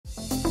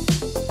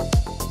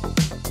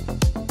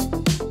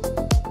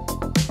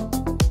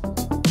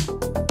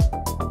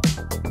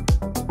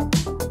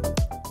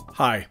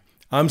Hi,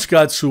 I'm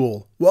Scott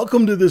Sewell.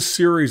 Welcome to this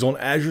series on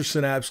Azure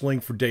Synapse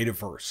Link for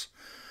Dataverse.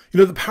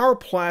 The Power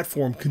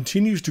Platform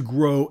continues to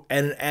grow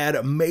and add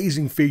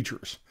amazing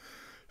features.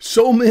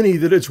 So many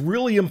that it's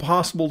really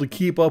impossible to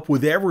keep up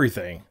with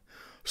everything.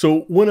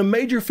 So when a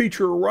major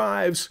feature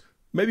arrives,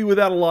 maybe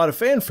without a lot of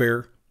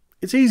fanfare,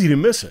 it's easy to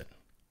miss it.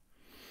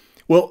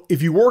 Well,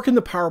 if you work in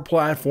the Power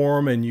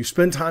Platform and you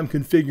spend time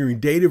configuring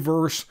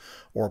Dataverse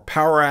or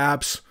Power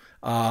Apps,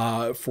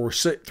 for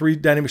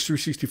Dynamics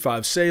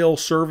 365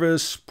 sales,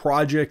 service,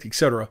 project,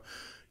 etc.,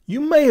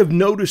 you may have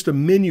noticed a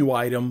menu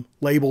item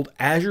labeled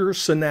Azure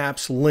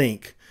Synapse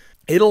Link.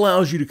 It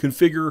allows you to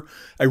configure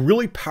a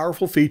really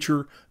powerful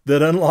feature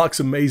that unlocks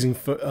amazing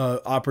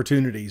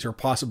opportunities or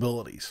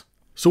possibilities.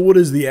 So what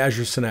is the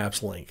Azure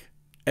Synapse Link?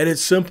 At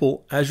its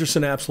simple, Azure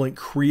Synapse Link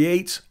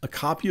creates a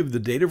copy of the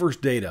Dataverse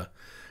data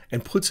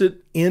and puts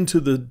it into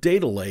the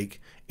data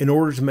lake in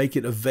order to make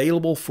it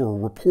available for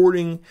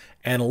reporting,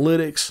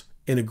 analytics,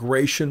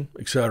 integration,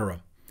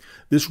 etc.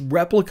 This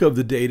replica of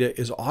the data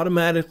is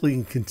automatically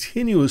and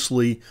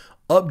continuously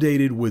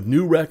updated with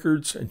new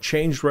records and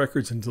changed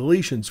records and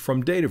deletions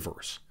from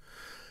Dataverse.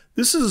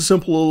 This is a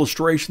simple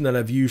illustration that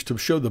I've used to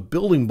show the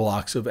building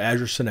blocks of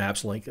Azure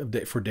Synapse Link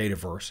for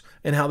Dataverse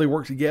and how they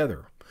work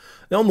together.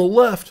 Now on the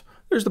left,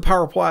 there's the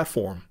Power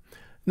Platform.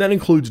 And that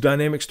includes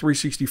Dynamics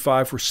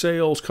 365 for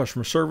sales,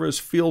 customer service,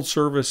 field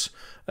service,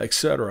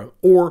 etc.,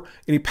 or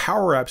any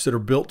Power Apps that are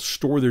built to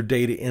store their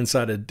data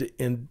inside a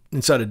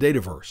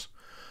Dataverse.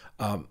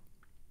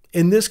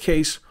 In this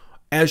case,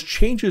 as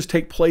changes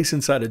take place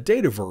inside a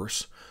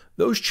Dataverse,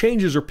 those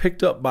changes are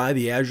picked up by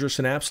the Azure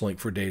Synapse Link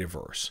for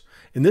Dataverse.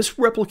 And this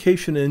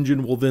replication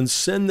engine will then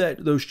send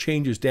those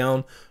changes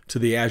down to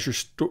the Azure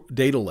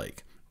Data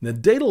Lake. And the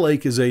Data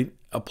Lake is a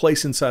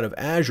place inside of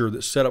Azure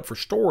that's set up for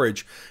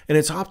storage, and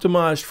it's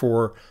optimized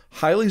for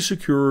highly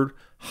secured,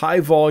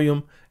 high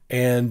volume,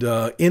 and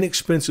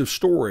inexpensive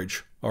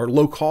storage, or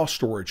low-cost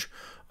storage,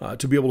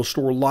 to be able to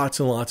store lots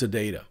and lots of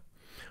data.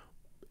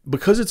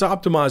 Because it's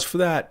optimized for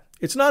that,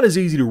 it's not as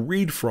easy to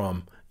read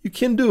from. You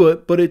can do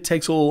it, but it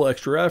takes a little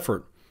extra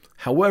effort.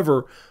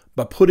 However,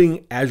 by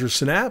putting Azure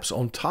Synapse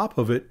on top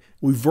of it,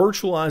 we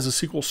virtualize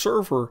the SQL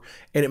Server,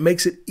 and it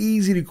makes it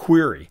easy to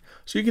query.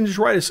 So you can just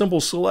write a simple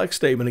select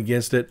statement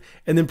against it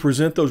and then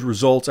present those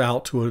results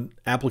out to an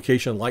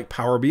application like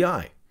Power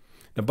BI.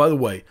 Now, by the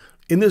way,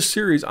 in this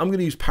series, I'm going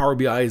to use Power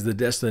BI as the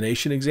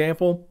destination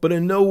example, but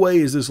in no way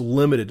is this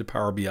limited to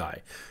Power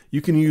BI.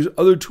 You can use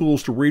other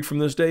tools to read from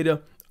this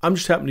data. I'm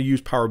just happening to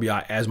use Power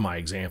BI as my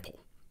example.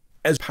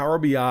 As Power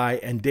BI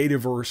and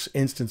Dataverse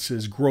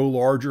instances grow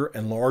larger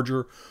and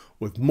larger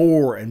with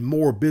more and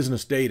more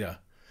business data,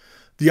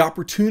 the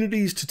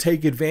opportunities to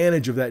take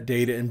advantage of that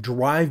data and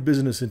derive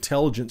business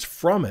intelligence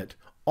from it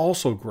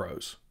also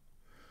grows.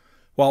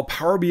 While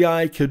Power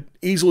BI could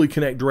easily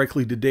connect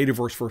directly to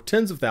Dataverse for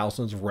tens of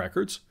thousands of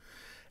records,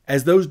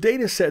 as those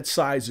data set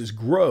sizes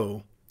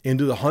grow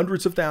into the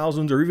hundreds of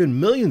thousands or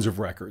even millions of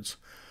records,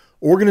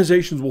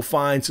 organizations will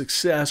find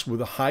success with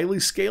the highly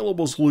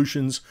scalable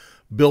solutions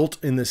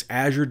built in this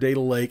Azure Data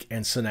Lake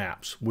and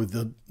Synapse with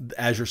the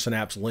Azure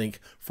Synapse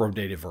Link from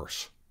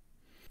Dataverse.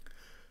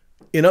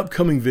 In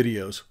upcoming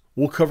videos,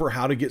 we'll cover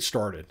how to get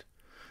started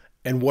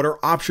and what our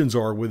options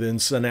are within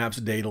Synapse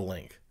Data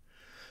Link.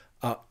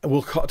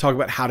 We'll talk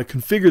about how to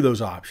configure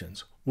those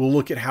options. We'll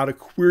look at how to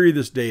query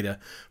this data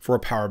for a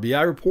Power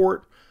BI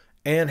report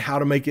and how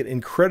to make it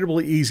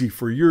incredibly easy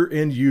for your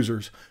end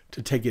users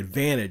to take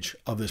advantage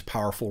of this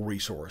powerful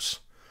resource.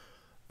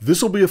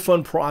 This will be a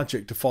fun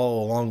project to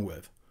follow along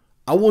with.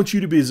 I want you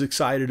to be as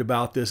excited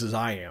about this as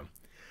I am.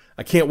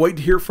 I can't wait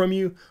to hear from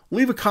you.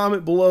 Leave a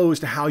comment below as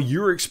to how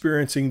you're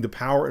experiencing the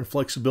power and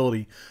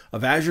flexibility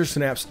of Azure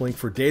Synapse Link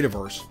for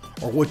Dataverse,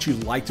 or what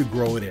you'd like to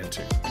grow it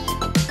into.